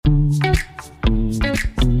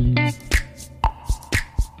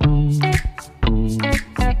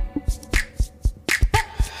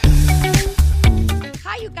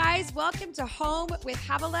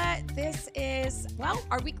Havilah. This is,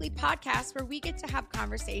 our weekly podcast where we get to have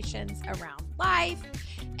conversations around life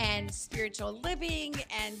and spiritual living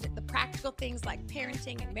and the practical things like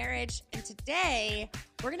parenting and marriage. And today,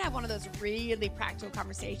 we're going to have one of those really practical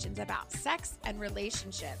conversations about sex and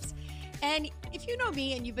relationships. And if you know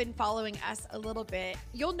me and you've been following us a little bit,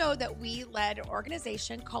 you'll know that we led an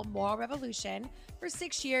organization called Moral Revolution for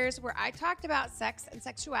 6 years, where I talked about sex and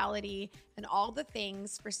sexuality and all the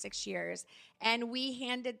things for 6 years. And we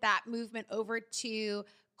handed that movement over to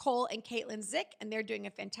Cole and Caitlin Zick, and they're doing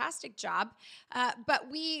a fantastic job.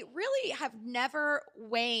 But we really have never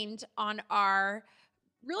waned on our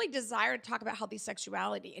really desire to talk about healthy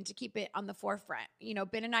sexuality and to keep it on the forefront. You know,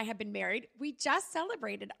 Ben and I have been married. We just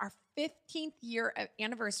celebrated our 15th year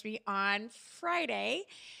anniversary on Friday.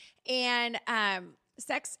 And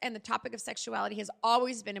sex and the topic of sexuality has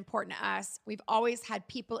always been important to us. We've always had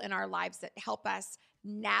people in our lives that help us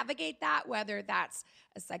navigate that, whether that's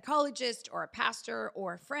a psychologist or a pastor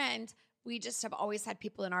or a friend. We just have always had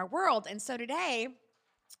people in our world. And so today,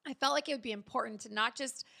 I felt like it would be important to not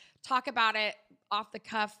just talk about it off the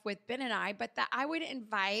cuff with Ben and I, but that I would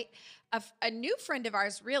invite a new friend of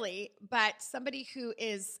ours, really, but somebody who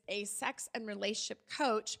is a sex and relationship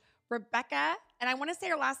coach, Rebecca. And I want to say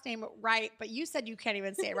her last name right, but you said you can't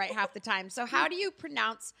even say it right half the time. So how do you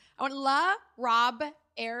pronounce? I want La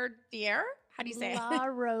Robardier. How do you say La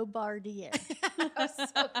Robardier.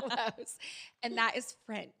 So close. And that is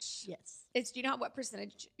French. Yes. Do you know what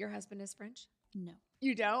percentage your husband is French? No.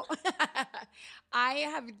 You don't? I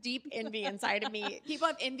have deep envy inside of me. People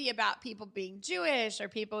have envy about people being Jewish or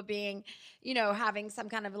people being, having some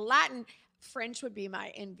kind of Latin. French would be my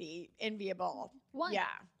enviable. Why? Yeah.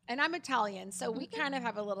 And I'm Italian, so we kind of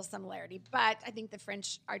have a little similarity. But I think the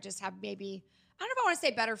French have maybe, I don't know if I want to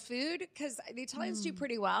say better food, because the Italians do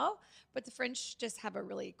pretty well, but the French just have a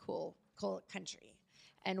really cool country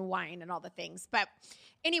and wine and all the things. But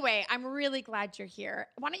anyway, I'm really glad you're here.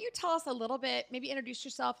 Why don't you tell us a little bit, maybe introduce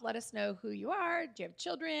yourself, let us know who you are. Do you have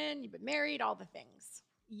children? You've been married, all the things.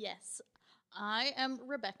 Yes. I am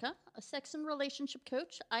Rebecca, a sex and relationship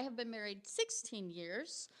coach. I have been married 16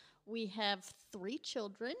 years. We have 3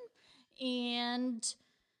 children, and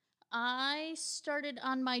I started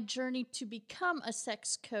on my journey to become a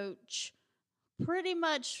sex coach pretty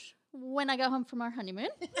much when I got home from our honeymoon.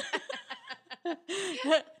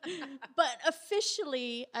 But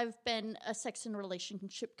officially, I've been a sex and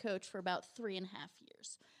relationship coach for about 3.5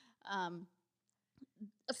 years.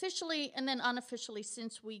 Officially and then unofficially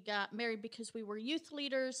since we got married, because we were youth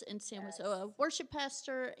leaders and Sam was a worship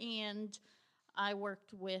pastor, and I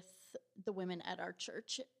worked with the women at our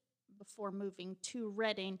church before moving to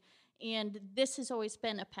Redding. And this has always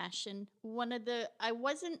been a passion. I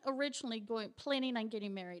wasn't originally planning on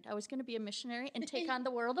getting married. I was going to be a missionary and take on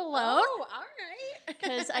the world alone. Oh, all right.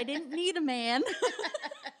 Because I didn't need a man.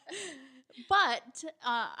 But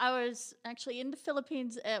I was actually in the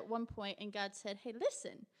Philippines at one point, and God said, hey,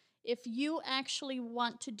 listen, if you actually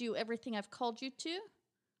want to do everything I've called you to,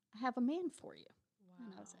 I have a man for you. Wow.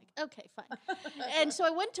 And I was like, okay, fine. And so I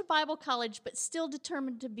went to Bible college, but still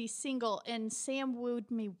determined to be single, and Sam wooed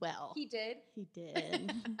me well. He did? He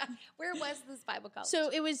did. Where was this Bible college? So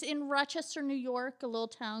it was in Rochester, New York, a little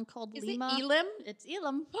town called Lima. It Elam? It's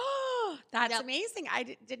Elam. Oh, that's amazing.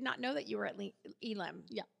 I did not know that you were at Elam.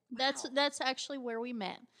 Yeah. Wow. That's actually where we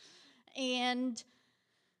met. And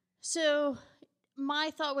so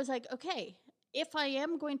my thought was like, okay, if I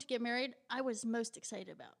am going to get married, I was most excited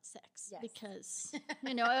about sex because,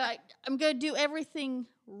 I'm going to do everything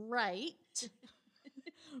right.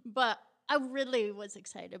 But I really was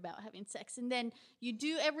excited about having sex. And then you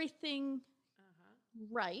do everything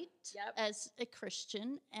right as a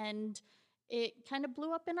Christian, and it kind of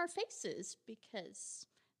blew up in our faces because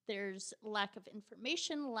there's lack of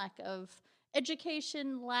information, lack of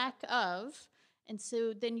education, and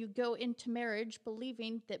so then you go into marriage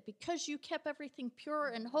believing that because you kept everything pure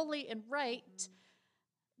and holy and right,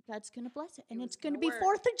 God's going to bless it. And it's going to be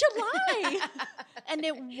 4th of July. And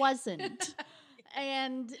it wasn't.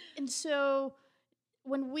 And so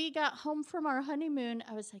when we got home from our honeymoon,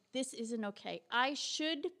 I was like, this isn't okay. I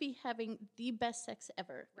should be having the best sex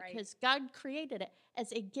ever because God created it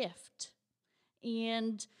as a gift.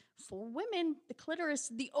 And for women, the clitoris,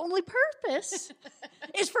 the only purpose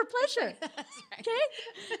is for pleasure. Okay?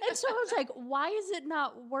 And so I was like, why is it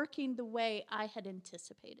not working the way I had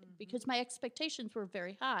anticipated? Because my expectations were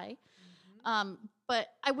very high. But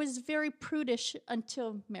I was very prudish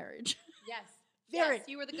until marriage. Yes. Very. Yes,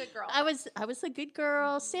 you were the good girl. I was a good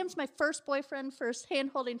girl. Sam's my first boyfriend, first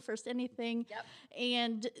hand-holding, first anything. Yep.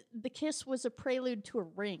 And the kiss was a prelude to a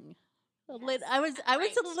ring. Yes. I was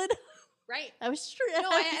a little... Right. I was stressed. No,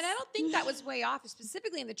 and I don't think that was way off.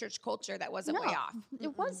 Specifically in the church culture, that wasn't way off.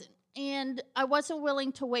 It wasn't. And I wasn't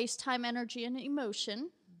willing to waste time, energy, and emotion.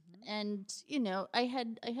 And I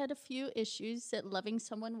had a few issues that loving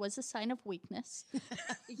someone was a sign of weakness.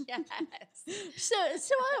 Yes. So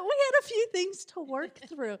we had a few things to work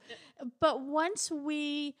through. But once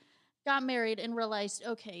we got married and realized,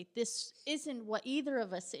 okay, this isn't what either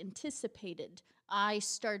of us anticipated, I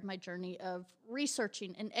started my journey of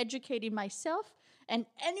researching and educating myself and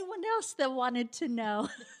anyone else that wanted to know.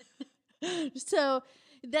 So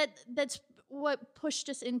that's what pushed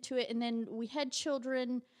us into it. And then we had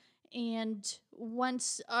children. And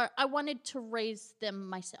once I wanted to raise them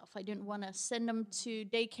myself. I didn't want to send them to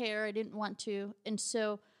daycare. I didn't want to. And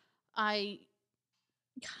so I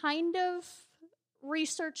kind of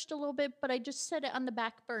researched a little bit, but I just set it on the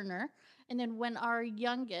back burner. And then when our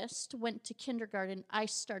youngest went to kindergarten, I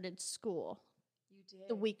started school. You did?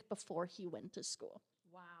 The week before he went to school.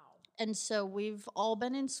 Wow. And so we've all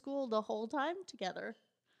been in school the whole time together.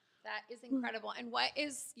 That is incredible. And what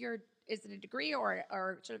is is it a degree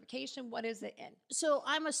or certification? What is it in? So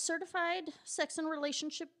I'm a certified sex and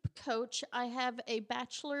relationship coach. I have a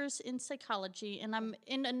bachelor's in psychology, and I'm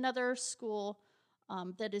in another school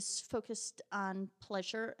that is focused on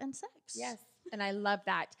pleasure and sex. Yes, and I love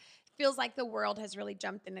that. Feels like the world has really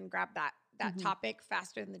jumped in and grabbed that topic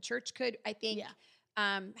faster than the church could. I think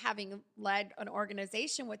having led an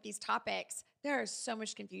organization with these topics, there is so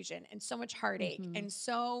much confusion and so much heartache and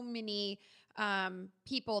so many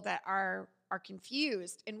people that are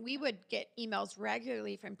confused. And we would get emails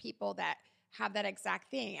regularly from people that have that exact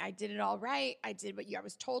thing. I did it all right. I did what I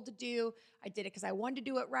was told to do. I did it because I wanted to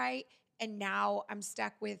do it right. And now I'm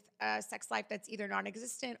stuck with a sex life that's either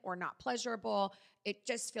non-existent or not pleasurable. It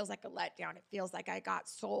just feels like a letdown. It feels like I got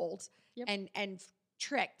sold and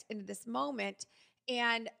tricked into this moment.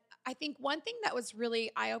 And I think one thing that was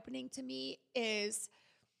really eye-opening to me is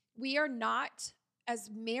we are not,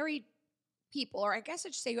 as married people, or I guess I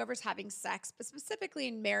should say whoever's having sex, but specifically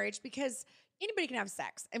in marriage, because anybody can have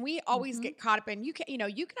sex. And we always get caught up in, you can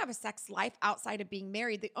have a sex life outside of being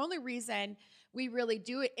married. The only reason we really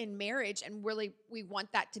do it in marriage and really we want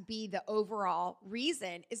that to be the overall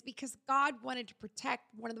reason is because God wanted to protect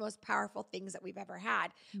one of the most powerful things that we've ever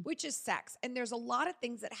had, which is sex. And there's a lot of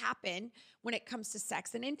things that happen when it comes to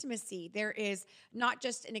sex and intimacy. There is not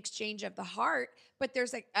just an exchange of the heart, but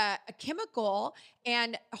there's a chemical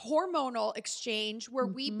and hormonal exchange where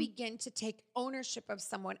we begin to take ownership of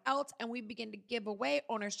someone else and we begin to give away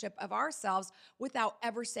ownership of ourselves without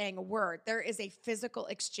ever saying a word. There is a physical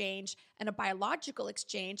exchange and a biological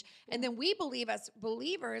exchange. And then we believe as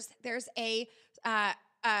believers, there's a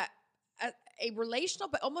relational,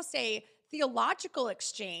 but almost a theological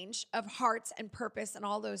exchange of hearts and purpose and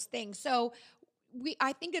all those things. So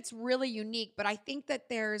I think it's really unique, but I think that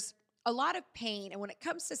there's a lot of pain. And when it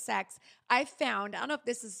comes to sex, I've found, I don't know if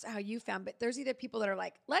this is how you found, but there's either people that are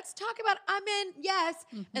like, let's talk about it, I'm in, yes.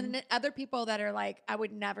 And then other people that are like, I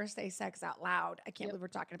would never say sex out loud. I can't believe we're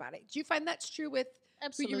talking about it. Do you find that's true with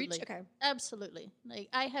Absolutely. who you reach? Okay. Absolutely. Like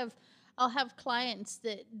I'll have clients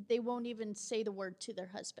that they won't even say the word to their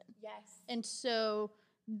husband. Yes. And so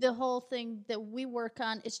the whole thing that we work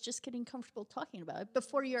on is just getting comfortable talking about it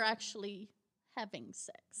before you're actually having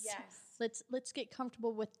sex. Yes. Let's get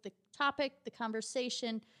comfortable with the topic, the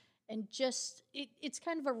conversation, and just it's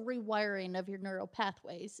kind of a rewiring of your neural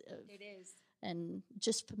pathways. It is. And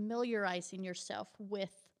just familiarizing yourself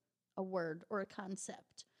with a word or a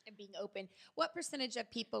concept. And being open. What percentage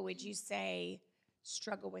of people would you say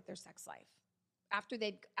struggle with their sex life? After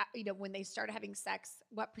they've, when they start having sex,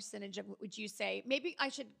 what percentage of would you say? Maybe I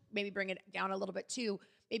should bring it down a little bit too.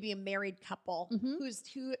 Maybe a married couple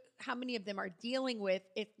how many of them are dealing with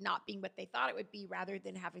it not being what they thought it would be rather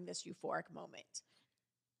than having this euphoric moment?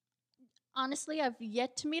 Honestly, I've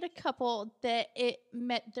yet to meet a couple that it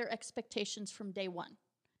met their expectations from day one.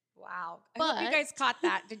 Wow. I hope you guys caught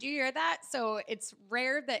that. Did you hear that? So it's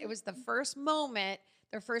rare that it was the first moment,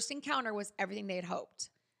 their first encounter was everything they had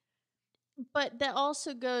hoped. But that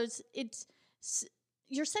also goes,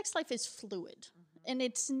 your sex life is fluid. And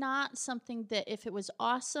it's not something that if it was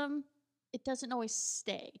awesome, it doesn't always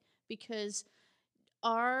stay because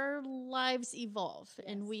our lives evolve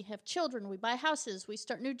and we have children, we buy houses, we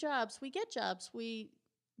start new jobs, we get jobs, we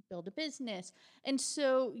build a business. And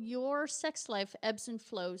so your sex life ebbs and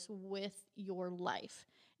flows with your life.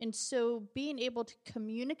 And so being able to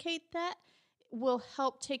communicate that will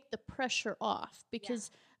help take the pressure off because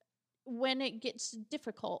when it gets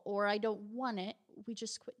difficult or I don't want it, we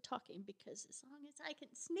just quit talking because as long as I can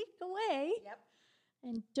sneak away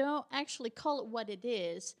and don't actually call it what it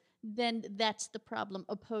is, then that's the problem,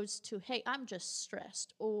 opposed to, hey, I'm just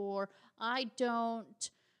stressed, or I don't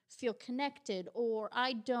feel connected, or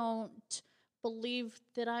I don't believe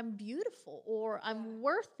that I'm beautiful, or I'm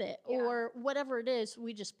worth it, or whatever it is.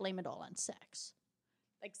 We just blame it all on sex.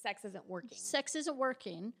 Like sex isn't working. Sex isn't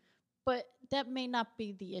working, but that may not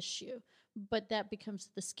be the issue, but that becomes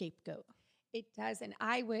the scapegoat. It does. And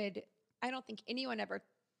I don't think anyone ever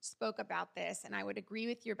spoke about this. And I would agree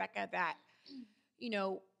with you, Rebecca, that,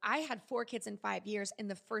 I had 4 kids in 5 years in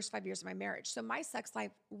the first 5 years of my marriage. So my sex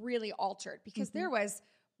life really altered because there was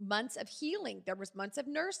months of healing. There was months of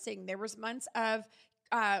nursing. There was months of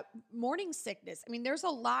morning sickness. I mean, there's a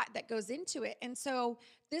lot that goes into it. And so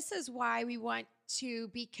this is why we want to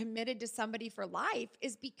be committed to somebody for life,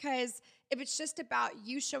 is because if it's just about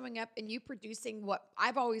you showing up and you producing what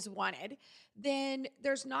I've always wanted, then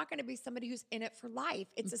there's not going to be somebody who's in it for life.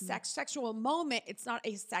 It's a sexual moment. It's not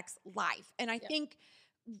a sex life. And I think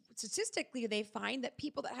statistically, they find that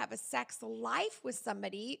people that have a sex life with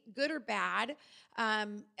somebody, good or bad,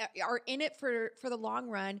 are in it for the long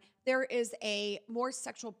run. There is a more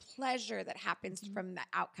sexual pleasure that happens from the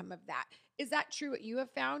outcome of that. Is that true? What you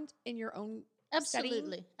have found in your own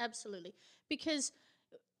studying? Absolutely. Because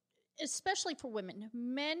especially for women,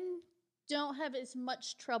 men don't have as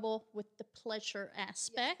much trouble with the pleasure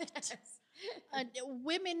aspect. Yes.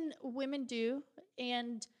 Women do,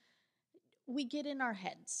 and we get in our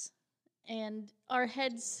heads, and our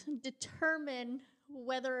heads determine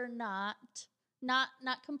whether or not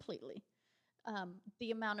completely,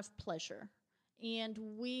 the amount of pleasure. And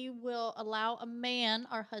we will allow a man,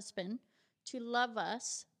 our husband, to love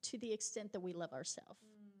us to the extent that we love ourselves.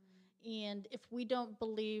 And if we don't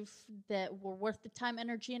believe that we're worth the time,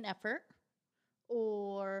 energy, and effort,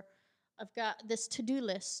 or I've got this to-do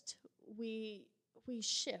list, we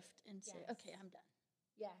shift and say, okay, I'm done.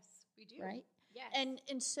 Yes, we do. Right? Yes.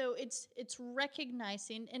 And so it's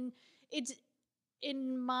recognizing, and it's,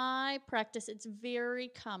 in my practice, it's very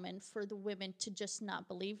common for the women to just not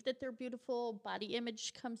believe that they're beautiful. Body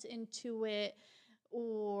image comes into it,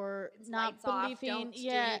 or it's not believing.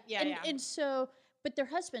 And so, but their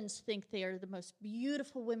husbands think they are the most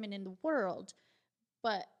beautiful women in the world,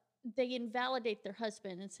 but they invalidate their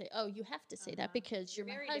husband and say, "Oh, you have to say that because you're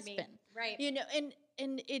my husband." Right.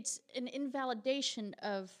 And it's an invalidation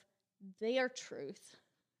of their truth,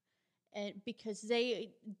 and because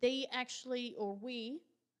they actually, or we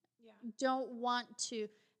don't want to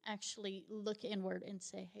actually look inward and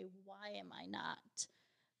say, "Hey, why am I not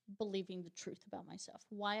believing the truth about myself?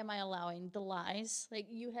 Why am I allowing the lies?" Like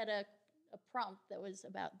you had a prompt that was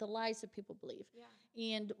about the lies that people believe.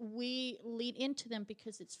 Yeah. And we lead into them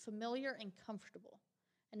because it's familiar and comfortable.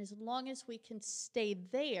 And as long as we can stay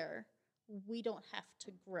there, we don't have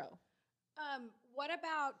to grow. What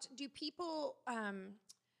about, do people,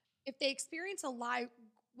 if they experience a lie,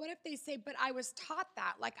 what if they say, but I was taught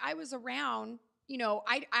that, like I was around,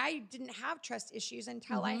 I didn't have trust issues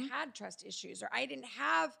until I had trust issues, or I didn't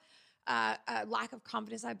have a lack of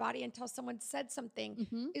confidence in my body until someone said something.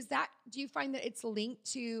 Do you find that it's linked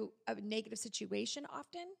to a negative situation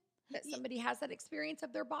often, that somebody has that experience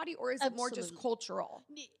of their body, or is it more just cultural?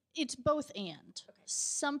 It's both and. Okay.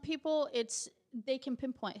 Some people, they can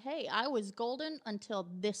pinpoint, hey, I was golden until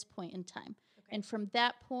this point in time. Okay. And from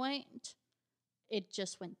that point, it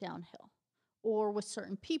just went downhill. Or with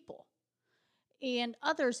certain people. And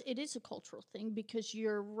others, it is a cultural thing because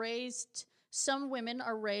you're raised, some women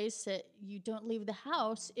are raised that you don't leave the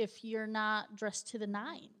house if you're not dressed to the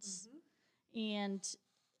nines. And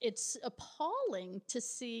it's appalling to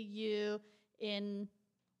see you in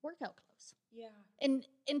workout clothes. Yeah.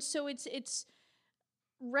 And so it's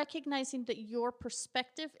recognizing that your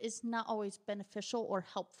perspective is not always beneficial or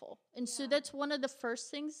helpful. And so that's one of the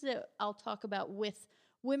first things that I'll talk about with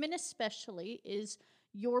women especially, is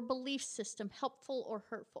your belief system helpful or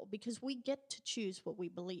hurtful? Because we get to choose what we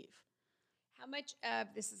believe. How much of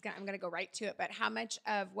I'm going to go right to it, but how much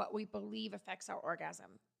of what we believe affects our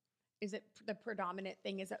orgasm? Is it the predominant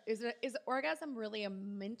thing? Is orgasm really a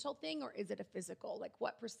mental thing, or is it a physical? Like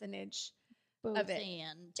what percentage of it?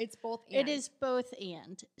 And. It's both and. It is both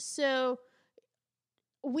and. So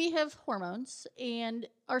we have hormones, and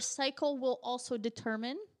our cycle will also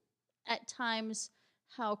determine at times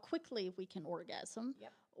how quickly we can orgasm,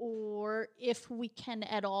 or if we can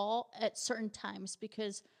at all at certain times,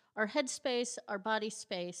 because our head space, our body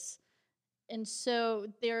space. And so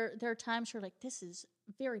there are times where like, this is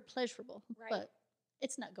very pleasurable, but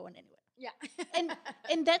it's not going anywhere. Yeah.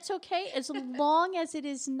 and that's okay, as long as it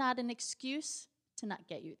is not an excuse to not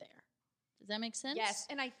get you there. Does that make sense? Yes.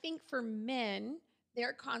 And I think for men,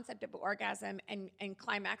 their concept of orgasm and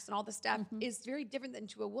climax and all the stuff is very different than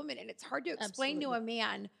to a woman. And it's hard to explain to a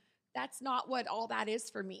man, that's not what all that is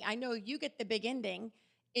for me. I know you get the big ending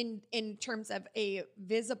in terms of a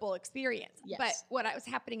visible experience. Yes. But what was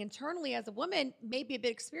happening internally as a woman may be a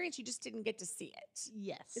big experience. You just didn't get to see it.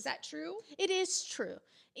 Yes. Is that true? It is true.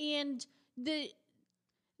 And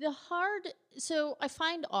so I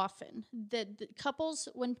find often that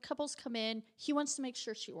when couples come in, he wants to make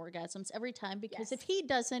sure she orgasms every time, because if he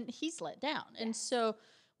doesn't, he's let down. And so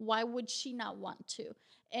why would she not want to?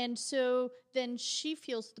 And so then she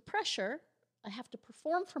feels the pressure. I have to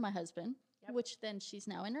perform for my husband, which then she's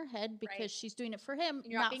now in her head because she's doing it for him,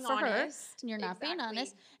 not for her. And you're not being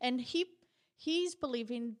honest. And he's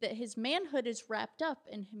believing that his manhood is wrapped up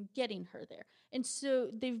in him getting her there. And so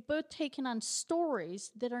they've both taken on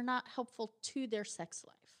stories that are not helpful to their sex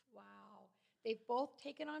life. Wow. They've both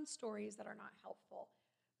taken on stories that are not helpful.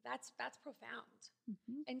 That's profound.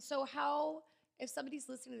 And so if somebody's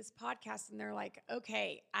listening to this podcast and they're like,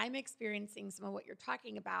 okay, I'm experiencing some of what you're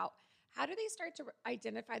talking about, how do they start to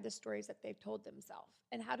identify the stories that they've told themselves?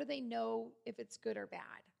 And how do they know if it's good or bad?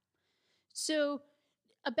 So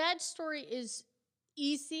a bad story is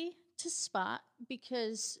easy to spot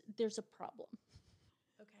because there's a problem.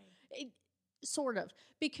 Okay. Sort of.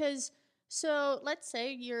 Because, so let's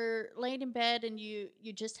say you're laying in bed and you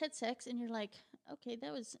just had sex and you're like, okay,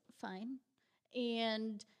 that was fine.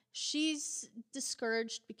 And she's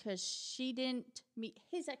discouraged because she didn't meet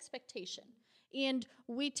his expectation. And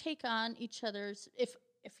we take on each other's, if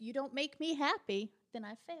you don't make me happy, then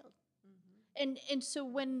I failed. And so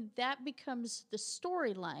when that becomes the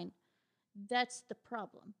storyline, that's the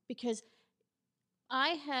problem, because I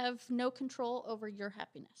have no control over your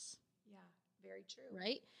happiness. Yeah, very true.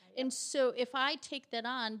 Right? And so if I take that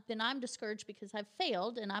on, then I'm discouraged because I've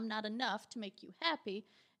failed and I'm not enough to make you happy,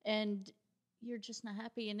 and you're just not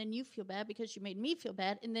happy, and then you feel bad because you made me feel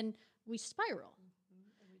bad, and then we spiral.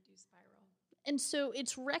 And we do spiral. And so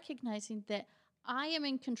it's recognizing that I am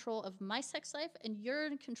in control of my sex life and you're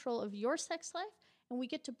in control of your sex life, and we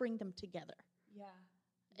get to bring them together.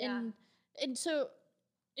 Yeah. And so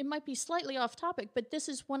it might be slightly off topic, but this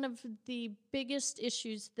is one of the biggest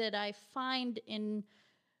issues that I find in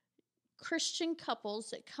Christian couples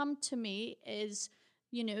that come to me is,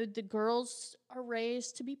 the girls are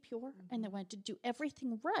raised to be pure and they want to do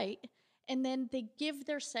everything right. And then they give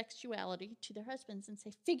their sexuality to their husbands and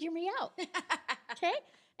say, figure me out. Okay?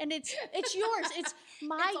 And it's yours. It's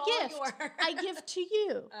my gift. I give to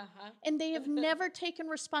you. And they have never taken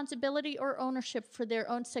responsibility or ownership for their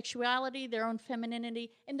own sexuality, their own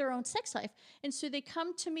femininity, and their own sex life. And so they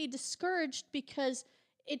come to me discouraged because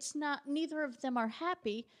neither of them are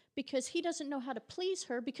happy, because he doesn't know how to please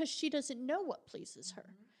her, because she doesn't know what pleases her.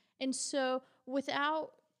 And so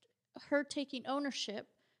without her taking ownership,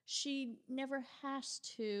 she never has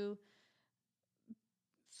to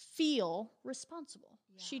feel responsible.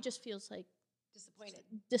 Yeah. She just feels like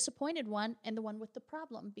disappointed one, and the one with the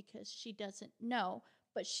problem, because she doesn't know,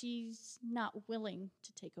 but she's not willing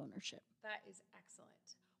to take ownership. That is excellent.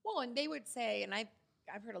 Well, and they would say, and I've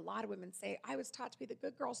heard a lot of women say, I was taught to be the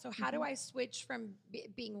good girl, so how do I switch from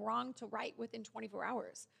being wrong to right within 24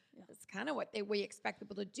 hours? Yeah. That's kind of what we expect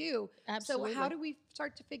people to do. Absolutely. So how do we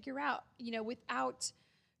start to figure out, without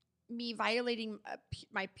me violating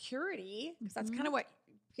my purity, because that's kind of what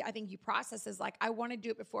I think you process is like, I want to do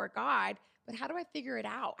it before God, but how do I figure it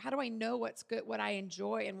out? How do I know what's good, what I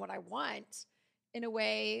enjoy, and what I want in a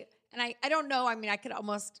way? And I don't know. I mean, I could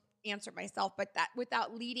almost answer it myself, but that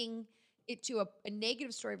without leading it to a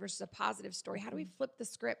negative story versus a positive story, how do we flip the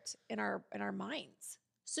script in our minds?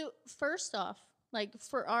 So first off, like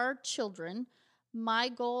for our children, my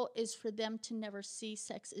goal is for them to never see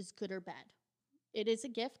sex as good or bad. It is a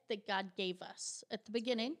gift that God gave us at the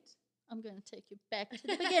beginning. I'm going to take you back to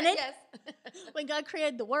the beginning. Yes. When God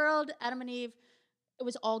created the world, Adam and Eve, it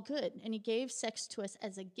was all good. And he gave sex to us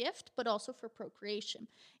as a gift, but also for procreation.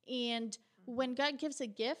 And when God gives a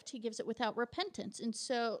gift, he gives it without repentance. And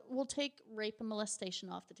so we'll take rape and molestation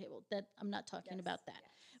off the table. That I'm not talking about that.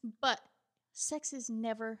 Yes. But sex is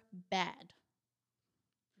never bad.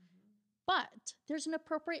 But there's an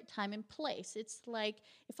appropriate time and place. It's like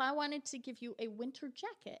if I wanted to give you a winter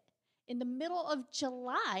jacket in the middle of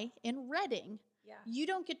July in Reading, you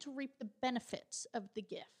don't get to reap the benefits of the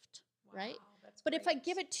gift, right? But if I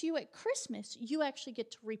give it to you at Christmas, you actually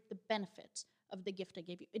get to reap the benefits of the gift I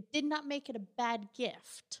gave you. It did not make it a bad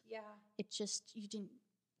gift. Yeah. It just, you didn't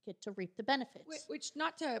get to reap the benefits. Which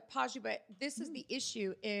not to pause you, but this is the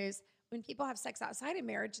issue is when people have sex outside of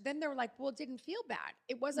marriage, then they're like, well, it didn't feel bad.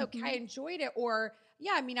 It was okay. I enjoyed it. Or,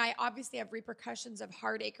 yeah, I mean, I obviously have repercussions of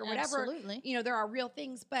heartache or whatever. Absolutely. You know, there are real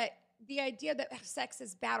things, but the idea that sex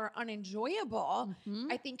is bad or unenjoyable,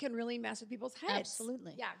 I think can really mess with people's heads.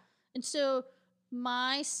 Absolutely. Yeah. And so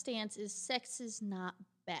my stance is sex is not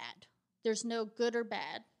bad. There's no good or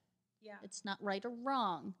bad. Yeah. It's not right or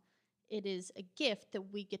wrong. It is a gift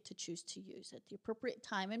that we get to choose to use at the appropriate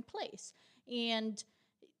time and place. And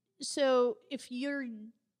so if you're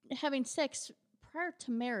having sex prior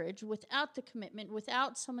to marriage without the commitment,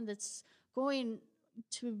 without someone that's going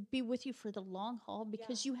to be with you for the long haul,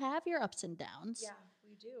 because you have your ups and downs. Yeah,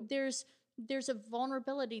 we do. There's a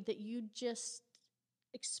vulnerability that you just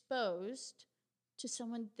exposed to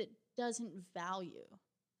someone that doesn't value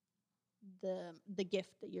the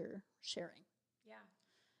gift that you're sharing. Yeah.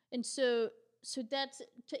 And so that's,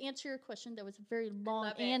 to answer your question, that was a very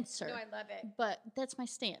long answer. No, I love it. But that's my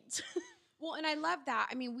stance. Well, and I love that.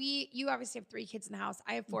 I mean, you obviously have 3 kids in the house.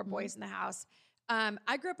 I have 4 boys in the house.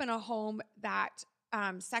 I grew up in a home that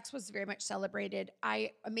sex was very much celebrated.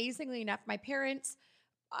 Amazingly enough, my parents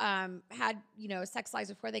had, sex lives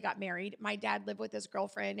before they got married. My dad lived with his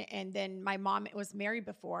girlfriend, and then my mom was married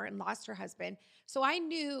before and lost her husband. So I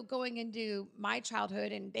knew going into my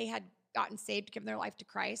childhood, and they had gotten saved, given their life to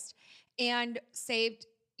Christ, and saved,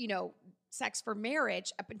 sex for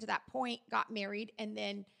marriage up until that point, got married, and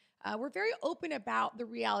then we're very open about the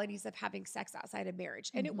realities of having sex outside of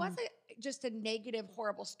marriage. And it wasn't just a negative,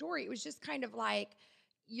 horrible story. It was just kind of like,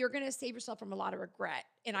 you're going to save yourself from a lot of regret.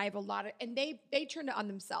 And I have a lot of, and they turned it on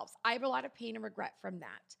themselves. I have a lot of pain and regret from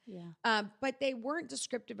that. Yeah. But they weren't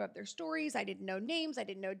descriptive of their stories. I didn't know names. I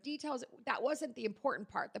didn't know details. That wasn't the important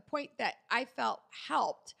part. The point that I felt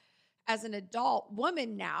helped as an adult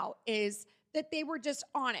woman now is that they were just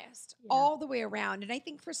honest all the way around. And I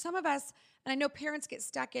think for some of us, and I know parents get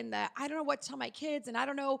stuck in the, I don't know what to tell my kids. And I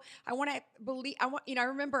don't know, I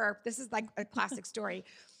remember, this is like a classic story.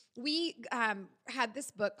 We had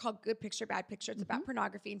this book called Good Picture, Bad Picture. It's about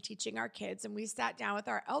pornography and teaching our kids. And we sat down with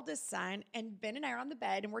our eldest son, and Ben and I are on the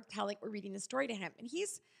bed, and we're reading the story to him. And I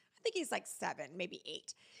think he's like 7, maybe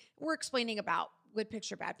 8. We're explaining about Good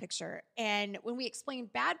Picture, Bad Picture. And when we explain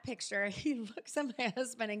Bad Picture, he looks at my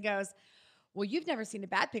husband and goes, well, you've never seen a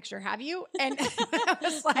bad picture, have you? And I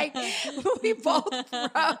was like, we both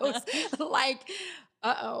froze. Like,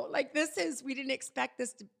 uh-oh. Like, we didn't expect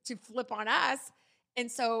this to flip on us.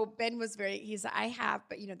 And so Ben was I have,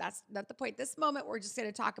 but that's not the point. This moment, we're just going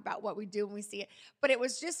to talk about what we do when we see it. But it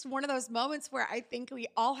was just one of those moments where I think we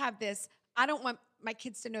all have this, I don't want my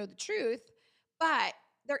kids to know the truth, but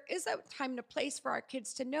there is a time and a place for our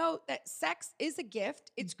kids to know that sex is a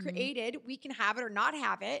gift. It's created. We can have it or not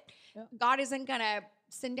have it. Yep. God isn't going to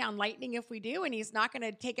send down lightning if we do, and he's not going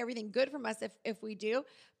to take everything good from us if we do.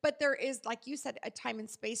 But there is, like you said, a time and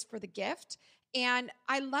space for the gift. And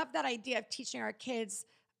I love that idea of teaching our kids.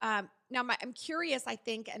 Now, I'm curious, I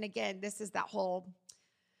think, and again, this is that whole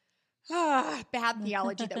bad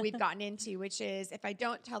theology that we've gotten into, which is if I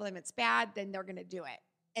don't tell them it's bad, then they're going to do it.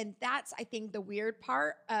 And that's, I think, the weird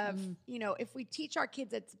part of, if we teach our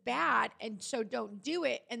kids it's bad and so don't do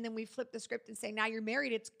it, and then we flip the script and say, now you're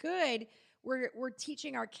married, it's good, we're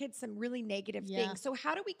teaching our kids some really negative things. So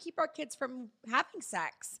how do we keep our kids from having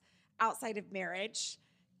sex outside of marriage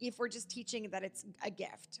if we're just teaching that it's a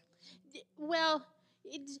gift? Well,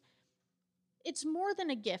 it's more than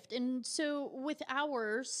a gift. And so with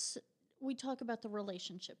ours, we talk about the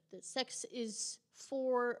relationship, that sex is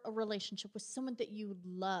for a relationship with someone that you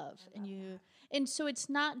love. And so it's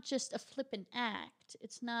not just a flippant act.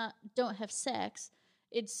 It's not don't have sex.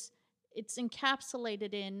 It's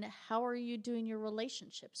encapsulated in how are you doing your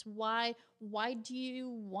relationships? Why do you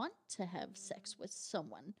want to have sex with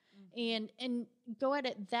someone? And go at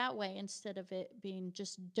it that way instead of it being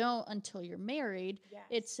just don't until you're married. Yes.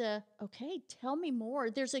 It's okay, tell me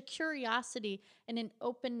more. There's a curiosity and an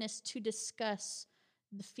openness to discuss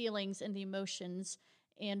the feelings and the emotions,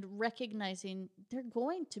 and recognizing they're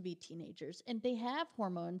going to be teenagers and they have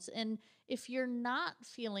hormones. And if you're not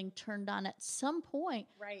feeling turned on at some point,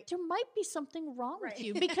 there might be something wrong with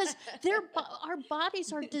you, because our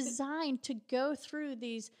bodies are designed to go through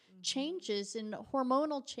these changes and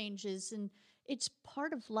hormonal changes, and it's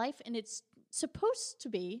part of life, and it's supposed to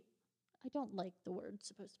be. I don't like the word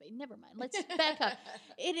supposed to be. Never mind. Let's back up.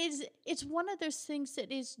 It's one of those things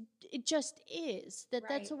that it just is.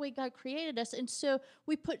 That's the way God created us. And so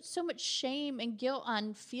we put so much shame and guilt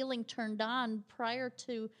on feeling turned on prior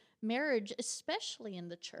to marriage, especially in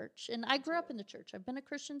the church. And I grew up in the church. I've been a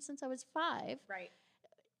Christian since I was 5. Right.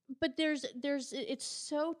 But it's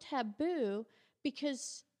so taboo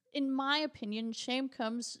because in my opinion, shame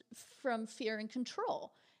comes from fear and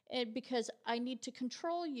control. And because I need to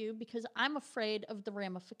control you because I'm afraid of the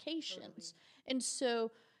ramifications. Totally. And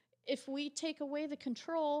so if we take away the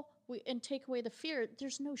control and take away the fear,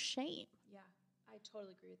 there's no shame. Yeah, I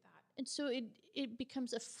totally agree with that. And so it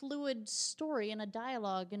becomes a fluid story and a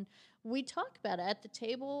dialogue, and we talk about it at the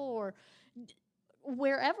table or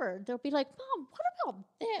wherever. They'll be like, Mom, what about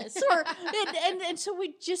this? Or and so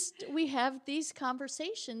we have these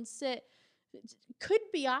conversations that could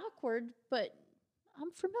be awkward, but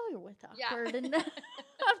I'm familiar with awkward. Yeah. And I'm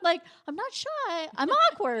like, I'm not shy. I'm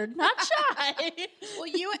awkward, not shy. Well,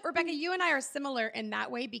 Rebecca, you and I are similar in that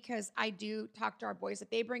way because I do talk to our boys. If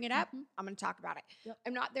they bring it up, I'm going to talk about it. Yep.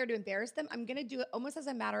 I'm not there to embarrass them. I'm going to do it almost as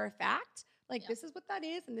a matter of fact. Like, this is what that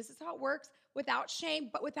is, and this is how it works, without shame,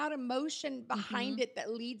 but without emotion behind it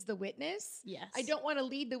that leads the witness. Yes. I don't want to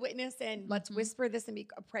lead the witness and let's whisper this and be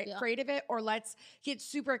afraid of it, or let's get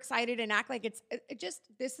super excited and act like it just,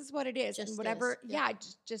 this is what it is. Just and whatever,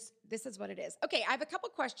 just this is what it is. Okay, I have a couple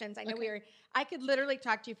questions. I know I could literally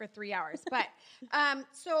talk to you for 3 hours, but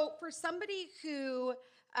so for somebody who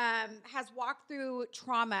has walked through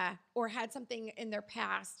trauma or had something in their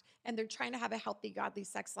past and they're trying to have a healthy, godly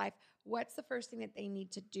sex life, what's the first thing that they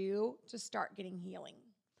need to do to start getting healing?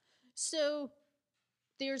 So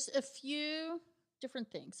there's a few different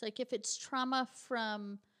things. Like if it's trauma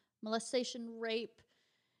from molestation, rape,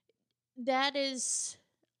 that is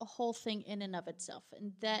a whole thing in and of itself.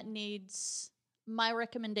 And that needs, my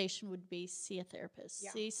recommendation would be see a therapist,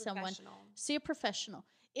 see someone, see a professional.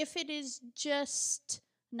 If it is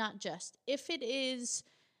if it is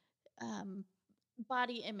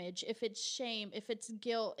body image, if it's shame, if it's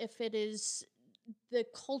guilt, if it is the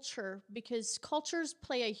culture, because cultures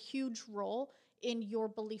play a huge role in your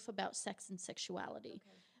belief about sex and sexuality.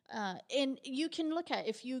 Okay. And you can look at,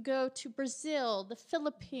 if you go to Brazil, the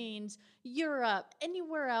Philippines, Europe,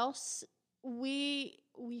 anywhere else, we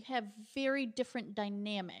have very different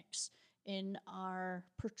dynamics in our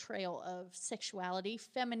portrayal of sexuality,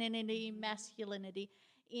 femininity, masculinity,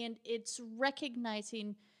 and it's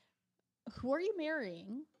recognizing who are you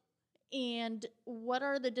marrying and what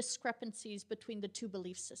are the discrepancies between the two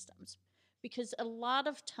belief systems. Because a lot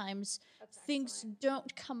of times things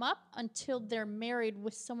don't come up until they're married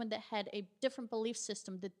with someone that had a different belief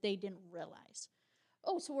system that they didn't realize.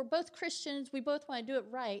 Oh, so we're both Christians, we both want to do it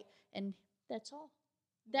right, and that's all.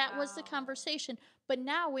 That was the conversation. But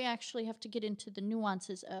now we actually have to get into the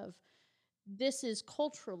nuances of this is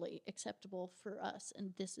culturally acceptable for us,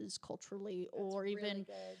 and this is culturally, or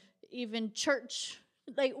even church,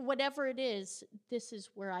 like whatever it is, this is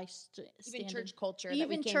where I stand. Even church culture.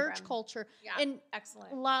 Even church culture. Yeah, and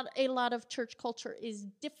excellent. A lot of church culture is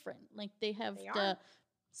different. Like they have the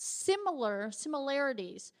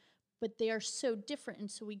similarities, but they are so different. And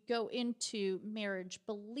so we go into marriage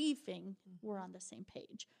believing we're on the same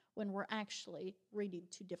page when we're actually reading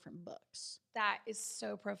two different books. That is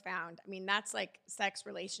so profound. I mean, that's like sex,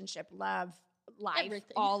 relationship, love, life,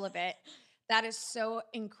 everything. All of it. That is so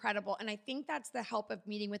incredible. And I think that's the help of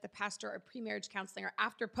meeting with a pastor or pre-marriage counseling or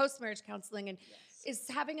after post-marriage counseling, and is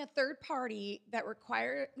having a third party that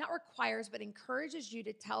but encourages you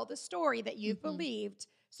to tell the story that you've believed,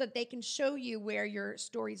 so that they can show you where your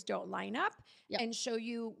stories don't line up and show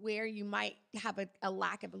you where you might have a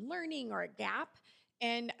lack of learning or a gap.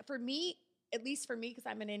 And for me, at least for me, because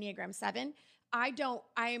I'm an Enneagram 7, I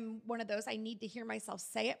am one of those, I need to hear myself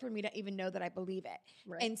say it for me to even know that I believe it.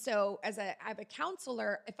 Right. And so I have a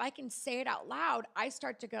counselor, if I can say it out loud, I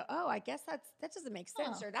start to go, oh, I guess that doesn't make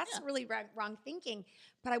sense, or that's really wrong thinking,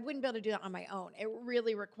 but I wouldn't be able to do that on my own. It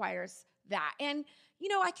really requires that. And,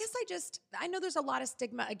 I guess I know there's a lot of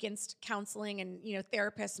stigma against counseling and,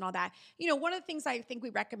 therapists and all that. One of the things I think we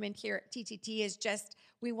recommend here at TTT is just,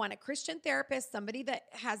 we want a Christian therapist, somebody that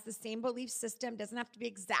has the same belief system, doesn't have to be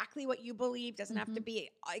exactly what you believe, doesn't have to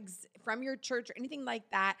be from your church or anything like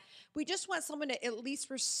that. We just want someone to at least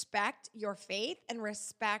respect your faith and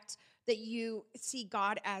respect that you see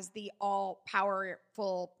God as the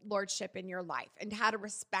all-powerful lordship in your life, and how to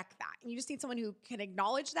respect that. And you just need someone who can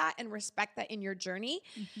acknowledge that and respect that in your journey.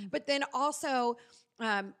 But then also,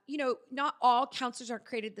 not all counselors are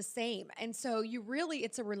created the same. And so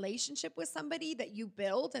it's a relationship with somebody that you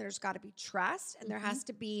build, and there's got to be trust, and there has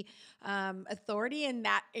to be authority in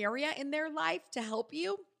that area in their life to help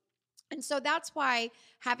you. And so that's why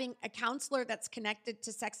having a counselor that's connected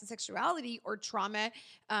to sex and sexuality or trauma,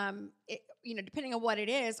 depending on what it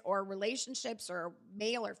is, or relationships or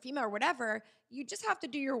male or female or whatever, you just have to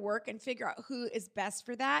do your work and figure out who is best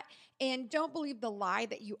for that. And don't believe the lie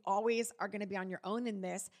that you always are going to be on your own in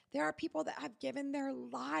this. There are people that have given their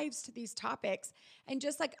lives to these topics. And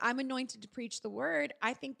just like I'm anointed to preach the word,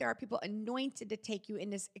 I think there are people anointed to take you in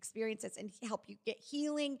this experiences and help you get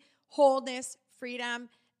healing, wholeness, freedom,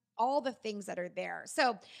 all the things that are there.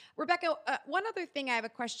 So, Rebecca, one other thing I have a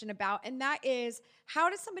question about, and that is, how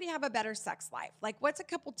does somebody have a better sex life? Like, what's a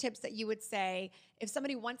couple tips that you would say if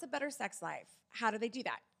somebody wants a better sex life? How do they do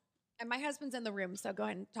that? And my husband's in the room, so go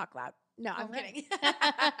ahead and talk loud. No, I'm kidding.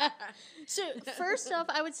 So, first off,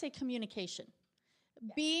 I would say communication.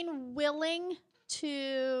 Yeah. Being willing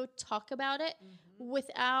to talk about it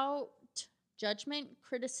without judgment,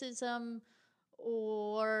 criticism,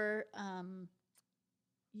 or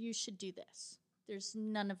you should do this. There's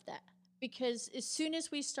none of that. Because as soon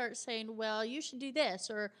as we start saying, well, you should do this,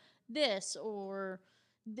 or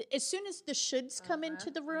as soon as the shoulds come into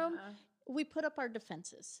the room, we put up our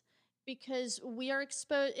defenses. Because we are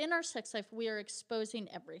exposed, in our sex life, we are exposing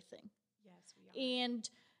everything. Yes, we are. And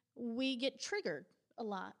we get triggered a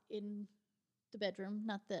lot in the bedroom.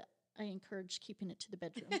 Not that I encourage keeping it to the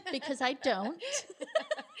bedroom, because I don't.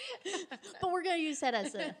 But we're going to use that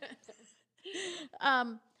as a...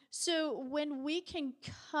 So when we can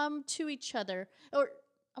come to each other, or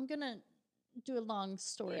I'm going to do a long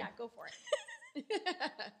story. Yeah, go for it.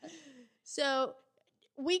 So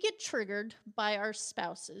we get triggered by our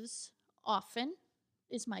spouses often,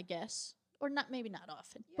 is my guess. Or maybe not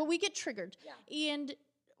often, but we get triggered. Yeah. And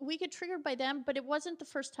we get triggered by them, but it wasn't the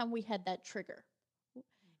first time we had that trigger.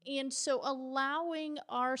 And so allowing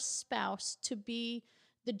our spouse to be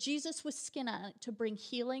the Jesus with skin on it, to bring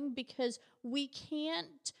healing, because we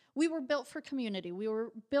were built for community. We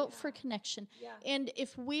were built for connection. Yeah. And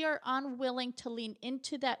if we are unwilling to lean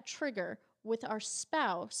into that trigger with our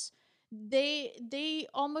spouse, they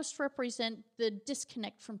almost represent the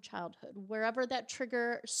disconnect from childhood. Wherever that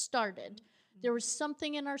trigger started, there was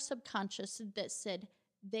something in our subconscious that said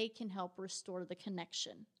they can help restore the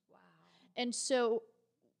connection. Wow. And so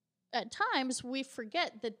at times, we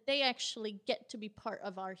forget that they actually get to be part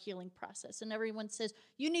of our healing process. And everyone says,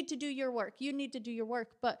 you need to do your work. You need to do your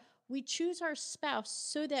work. But we choose our spouse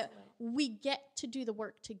so that we get to do the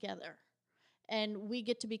work together. And we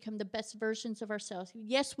get to become the best versions of ourselves.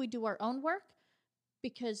 Yes, we do our own work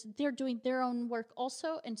because they're doing their own work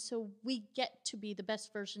also. And so we get to be the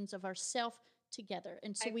best versions of ourselves together.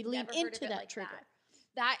 And so we lean into that trigger.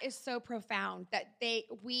 That is so profound that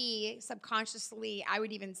we subconsciously, I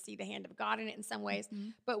would even see the hand of God in it in some ways,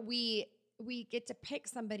 but we get to pick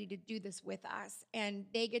somebody to do this with us, and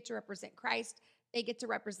they get to represent Christ. They get to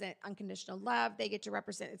represent unconditional love. They get to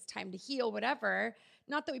represent it's time to heal, whatever.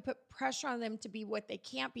 Not that we put pressure on them to be what they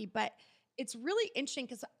can't be, but it's really interesting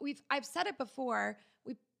because I've said it before.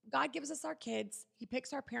 God gives us our kids. He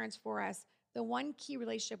picks our parents for us. The one key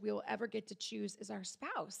relationship we will ever get to choose is our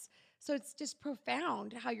spouse. So it's just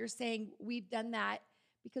profound how you're saying we've done that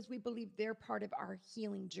because we believe they're part of our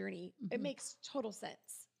healing journey. It makes total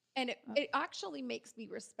sense. And it actually makes me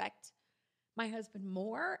respect my husband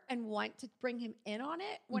more and want to bring him in on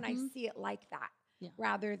it when I see it like that,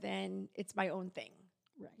 rather than it's my own thing.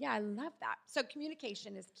 Right. Yeah, I love that. So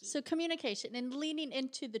communication is key. So communication and leaning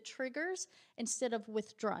into the triggers instead of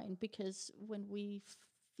withdrawing, because when we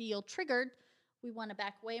feel triggered, we want to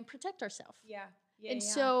back away and protect ourselves. Yeah.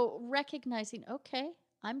 So recognizing, okay,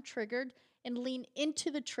 I'm triggered, and lean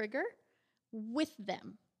into the trigger with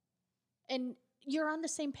them. And you're on the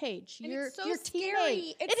same page. And you're it's so your scary.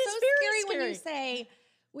 Teammate. It's so scary when you say,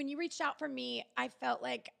 when you reached out for me, I felt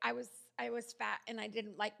like I was fat and I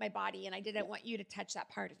didn't like my body and I didn't want you to touch that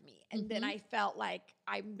part of me. And then I felt like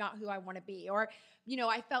I'm not who I want to be. Or,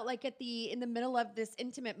 I felt like in the middle of this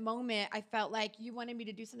intimate moment, I felt like you wanted me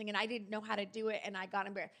to do something and I didn't know how to do it and I got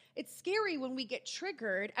embarrassed. It's scary when we get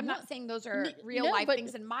triggered. I'm not saying those are real life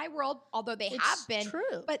things in my world, although they have been.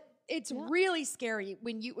 True. But it's really scary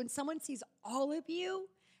when someone sees all of you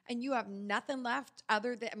and you have nothing left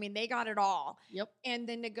other than, they got it all. Yep. And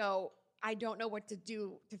then to go, I don't know what to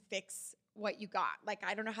do to fix what you got. Like,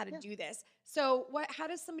 I don't know how to do this. So how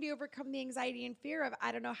does somebody overcome the anxiety and fear of,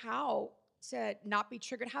 I don't know how to not be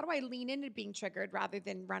triggered? How do I lean into being triggered rather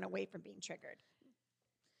than run away from being triggered?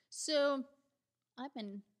 So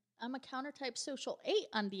I'm a counter type social 8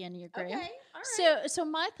 on the Enneagram. Okay, all right. So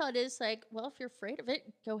my thought is like, well, if you're afraid of it,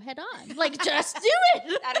 go head on. Like, just do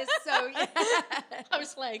it. That is so, I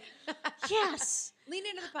was like, yes. Lean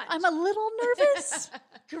into the punch. I'm a little nervous.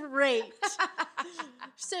 Great.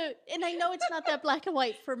 So, and I know it's not that black and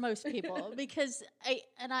white for most people because I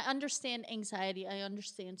understand anxiety, I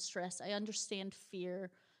understand stress, I understand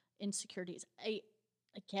fear, insecurities. I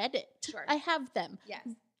get it. Sure. I have them. Yes.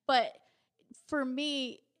 But for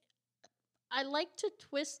me, I like to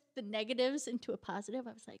twist the negatives into a positive.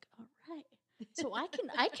 I was like, all right. So I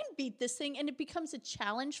can beat this thing, and it becomes a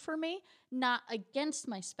challenge for me, not against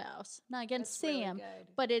my spouse, not against That's Sam, really good.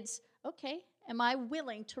 but it's okay. Am I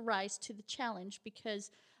willing to rise to the challenge?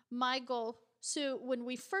 Because my goal, so when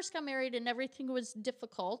we first got married and everything was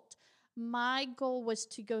difficult, my goal was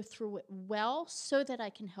to go through it well so that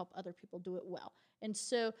I can help other people do it well. And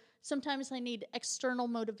so sometimes I need external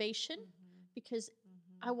motivation because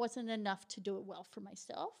I wasn't enough to do it well for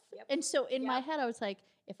myself. Yep. And so in my head, I was like,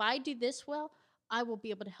 if I do this well, I will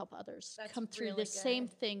be able to help others come through really the same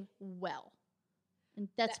thing well. And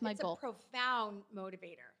that's my goal. It's a profound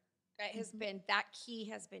motivator. That key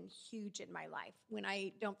has been huge in my life. When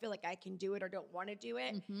I don't feel like I can do it or don't want to do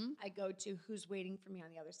it, I go to who's waiting for me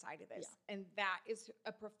on the other side of this. Yeah. And that is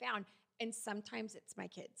a profound, and sometimes it's my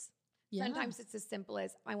kids. Yeah. Sometimes it's as simple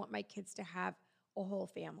as I want my kids to have a whole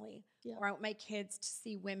family, or I want my kids to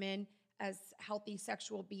see women as healthy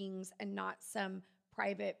sexual beings and not some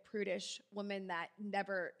private prudish woman that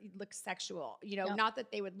never looks sexual. Not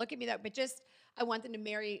that they would look at me that, but just I want them to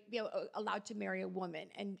be allowed to marry a woman,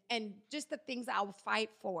 and just the things I'll fight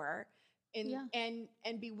for, and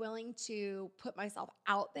be willing to put myself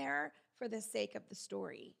out there for the sake of the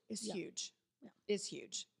story is huge. Is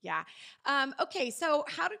huge. Yeah. Okay. So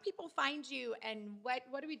how do people find you, and what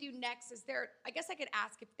do we do next? I guess I could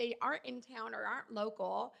ask, if they aren't in town or aren't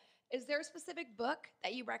local, is there a specific book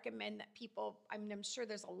that you recommend that people, I'm sure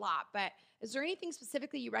there's a lot, but is there anything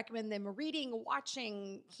specifically you recommend them reading,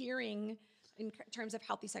 watching, hearing in terms of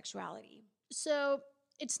healthy sexuality? So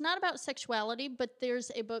it's not about sexuality, but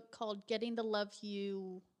there's a book called Getting the Love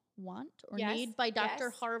You Want or Need by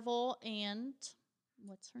Dr. Harville and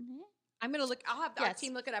what's her name? I'm going to look, I'll have our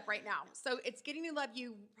team look it up right now. So it's Getting the Love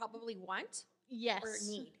You Probably Want or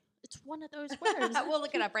Need. It's one of those words. We'll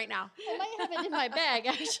look it up right now. I might have it in my bag,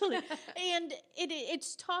 actually. And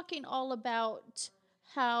it's talking all about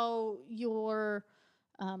how your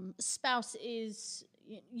spouse is,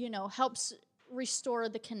 helps restore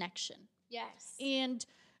the connection. Yes. And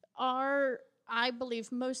I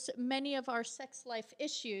believe many of our sex life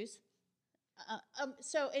issues,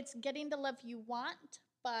 so it's Getting the Love You Want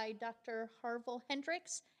by Dr. Harville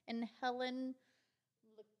Hendrix and Helen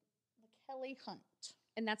LaKelly Hunt.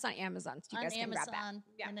 And that's on Amazon, so you guys can grab that.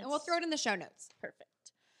 Yeah, and we'll throw it in the show notes.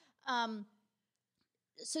 Perfect.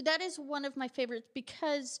 So that is one of my favorites,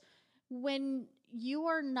 because when you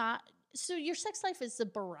are not, so your sex life is the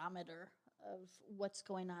barometer of what's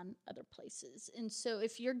going on other places. And so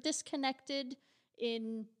if you're disconnected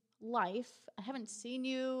in life, I haven't seen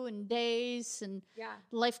you in days, and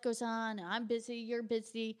life goes on, and I'm busy, you're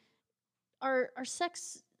busy, our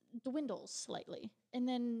sex dwindles slightly. And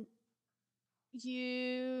then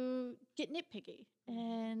you get nitpicky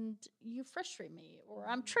and you frustrate me, or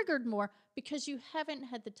I'm triggered more because you haven't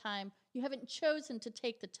had the time, you haven't chosen to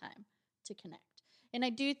take the time to connect. And I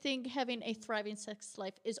do think having a thriving sex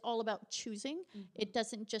life is all about choosing. It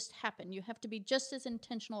doesn't just happen. You have to be just as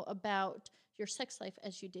intentional about your sex life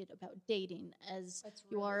as you did about dating, as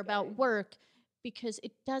you are about work, because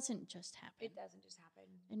it doesn't just happen. It doesn't just happen.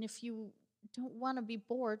 And if you don't want to be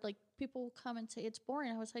bored, like people will come and say it's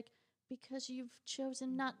boring, I was like, because you've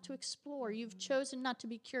chosen not to explore. You've chosen not to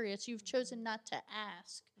be curious. You've chosen not to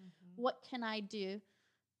ask, what can I do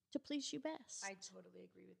to please you best? I totally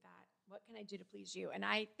agree with that. What can I do to please you? And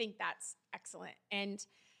I think that's excellent. And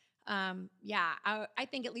I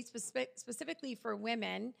think at least specifically for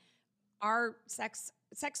women, our sex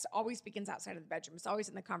always begins outside of the bedroom. It's always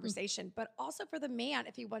in the conversation. But also for the man,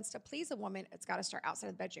 if he wants to please a woman, it's got to start outside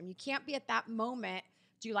of the bedroom. You can't be at that moment,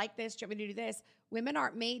 do you like this? Do you want me to do this? Women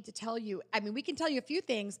aren't made to tell you. I mean, we can tell you a few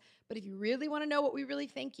things, but if you really want to know what we really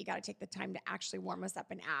think, you got to take the time to actually warm us up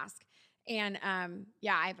and ask. And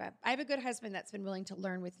I have a good husband that's been willing to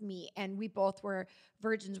learn with me, and we both were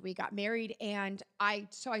virgins. We got married, and I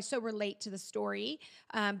so relate to the story.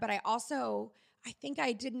 But I think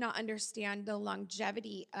I did not understand the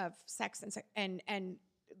longevity of sex and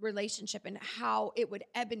relationship, and how it would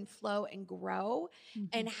ebb and flow and grow,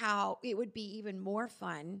 and how it would be even more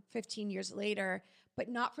fun 15 years later, but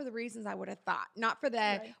not for the reasons I would have thought. Not for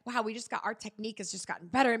how we just got, our technique has just gotten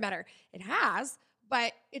better and better. It has,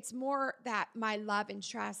 but it's more that my love and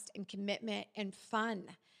trust and commitment and fun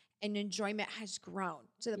and enjoyment has grown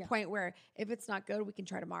to the point where if it's not good, we can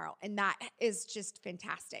try tomorrow. And that is just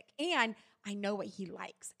fantastic. And I know what he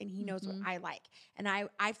likes and he knows what I like. And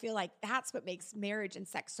I feel like that's what makes marriage and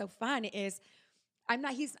sex so fun is I'm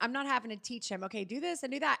not having to teach him, okay, do this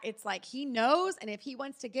and do that. It's like he knows. And if he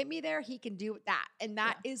wants to get me there, he can do that. And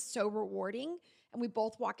that is so rewarding. And we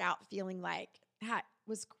both walk out feeling like that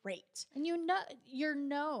was great. And you're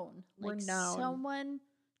known. We're known. Someone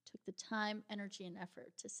took the time, energy, and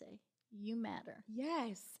effort to say, you matter.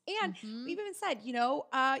 Yes. And we've even said,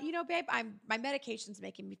 babe, my medication's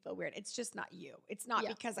making me feel weird. It's just not you. It's not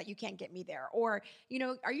because you can't get me there. Or,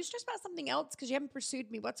 are you stressed about something else because you haven't pursued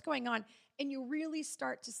me? What's going on? And you really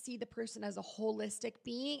start to see the person as a holistic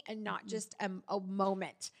being and not just a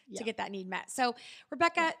moment to get that need met. So,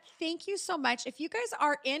 Rebecca, thank you so much. If you guys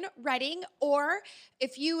are in Redding or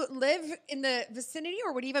if you live in the vicinity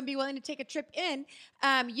or would even be willing to take a trip in,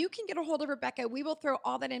 you can get a hold of Rebecca. We will throw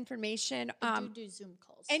all that information. You do Zoom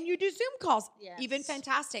calls. And you do Zoom calls. Yes. Even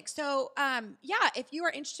fantastic. So, if you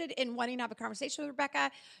are interested in wanting to have a conversation with Rebecca,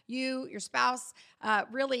 your spouse,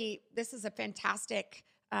 really, this is a fantastic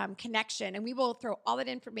connection, and we will throw all that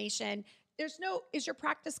information. Is your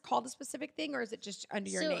practice called a specific thing or is it just under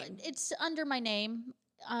your name? It's under my name,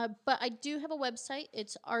 but I do have a website.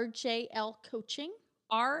 It's RJL Coaching.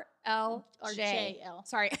 RJL.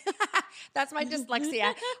 Sorry. That's my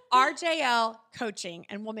dyslexia. RJL Coaching.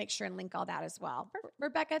 And we'll make sure and link all that as well.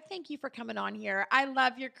 Rebecca, thank you for coming on here. I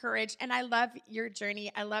love your courage and I love your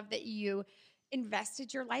journey. I love that you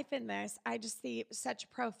invested your life in this. I just see such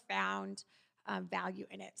profound value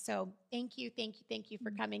in it. So thank you for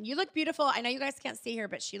coming. You look beautiful. I know you guys can't see her,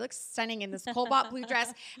 but she looks stunning in this cobalt blue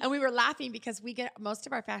dress. And we were laughing because we get most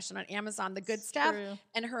of our fashion on Amazon, the good stuff. True.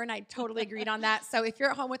 And her and I totally agreed on that. So if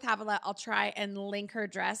you're at home with Havilah, I'll try and link her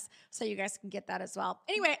dress so you guys can get that as well.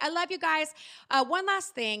 Anyway, I love you guys. One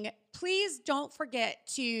last thing. Please don't forget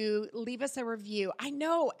to leave us a review. I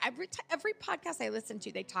know every podcast I listen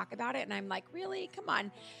to, they talk about it and I'm like, really? Come on.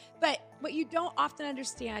 But what you don't often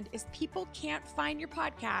understand is people can't find your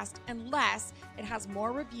podcast unless it has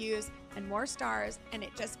more reviews and more stars, and it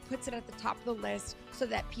just puts it at the top of the list so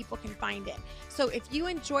that people can find it. So if you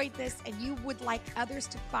enjoyed this and you would like others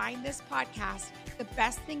to find this podcast, the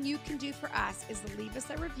best thing you can do for us is leave us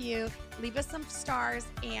a review, leave us some stars,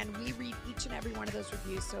 and we read each and every one of those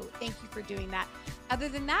reviews. So thank you for doing that. Other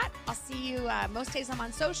than that, I'll see you most days I'm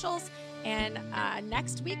on socials. And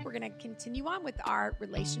next week, we're going to continue on with our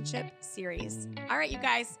relationship series. All right, you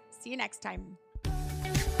guys, see you next time.